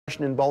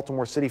In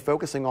Baltimore City,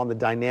 focusing on the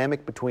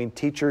dynamic between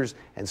teachers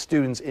and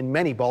students in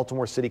many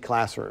Baltimore City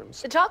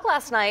classrooms. The talk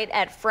last night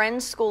at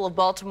Friends School of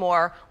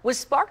Baltimore was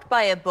sparked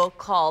by a book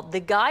called The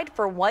Guide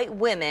for White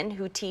Women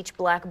Who Teach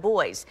Black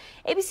Boys.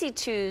 ABC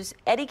 2's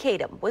Eddie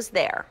Kadam was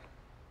there.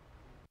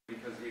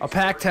 A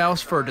packed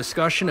house for a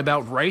discussion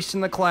about race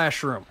in the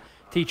classroom.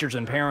 Teachers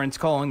and parents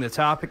calling the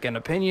topic and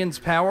opinions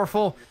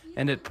powerful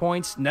and at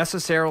points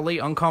necessarily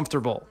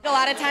uncomfortable. A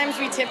lot of times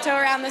we tiptoe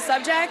around the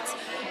subject.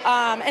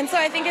 And so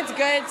I think it's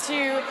good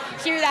to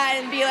hear that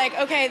and be like,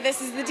 okay,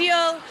 this is the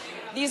deal.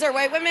 These are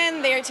white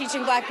women. They are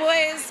teaching black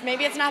boys.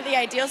 Maybe it's not the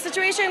ideal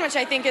situation, which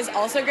I think is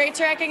also great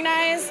to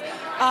recognize.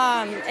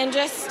 And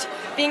just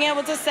being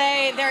able to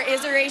say there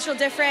is a racial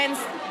difference.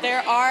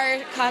 There are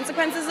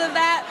consequences of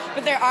that,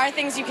 but there are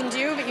things you can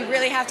do, but you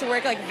really have to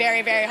work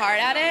very, very hard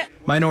at it.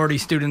 Minority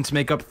students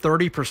make up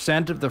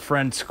 30% of the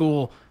Friends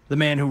School. The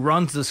man who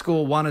runs the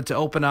school wanted to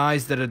open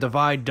eyes that a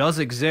divide does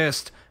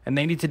exist, and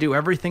they need to do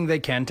everything they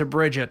can to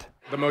bridge it.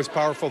 The most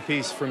powerful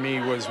piece for me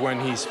was when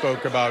he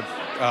spoke about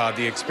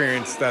the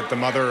experience that the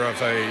mother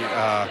of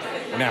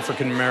an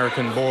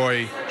African-American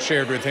boy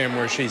shared with him,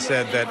 where she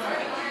said that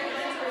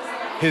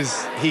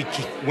he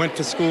went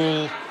to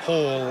school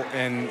whole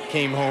and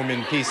came home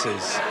in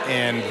pieces,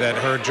 and that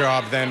her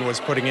job then was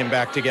putting him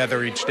back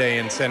together each day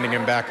and sending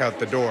him back out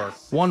the door.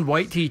 One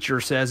white teacher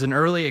says an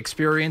early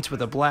experience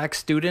with a black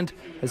student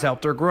has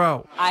helped her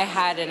grow. I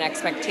had an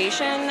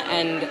expectation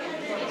and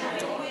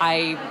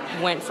I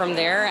went from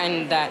there,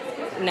 and that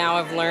now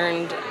I've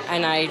learned,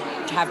 and I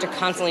have to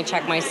constantly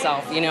check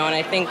myself, and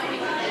I think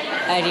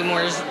Eddie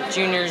Morris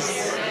Jr.'s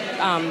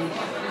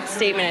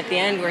statement at the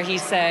end where he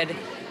said,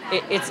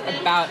 it's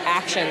about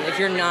action. If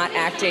you're not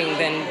acting,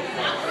 then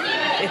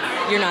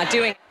you're not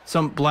doing it.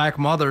 Some black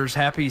mothers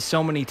happy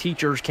so many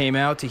teachers came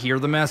out to hear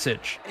the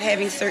message.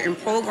 Having certain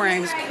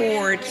programs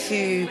core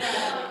to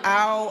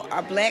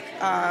our black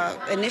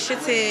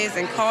initiatives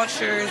and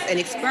cultures and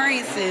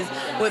experiences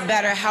would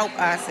better help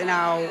us in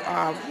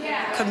our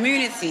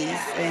communities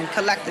and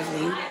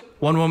collectively.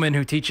 One woman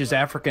who teaches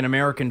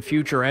African-American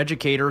future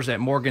educators at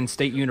Morgan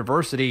State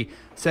University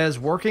says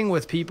working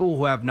with people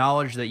who have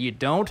knowledge that you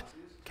don't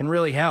can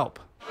really help.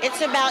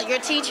 It's about your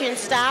teaching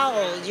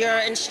style, your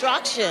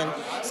instruction.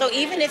 So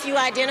even if you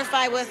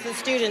identify with the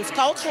students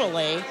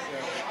culturally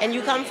and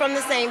you come from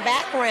the same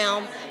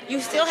background,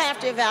 you still have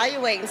to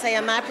evaluate and say,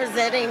 am I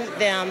presenting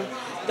them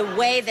the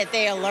way that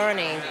they are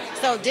learning?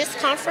 So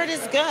discomfort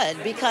is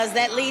good because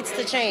that leads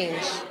to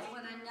change.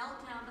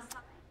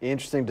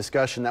 Interesting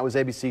discussion. That was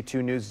ABC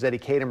 2 News' Eddie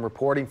Kadam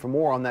reporting. For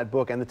more on that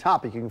book and the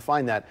topic, you can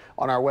find that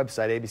on our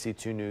website,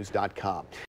 abc2news.com.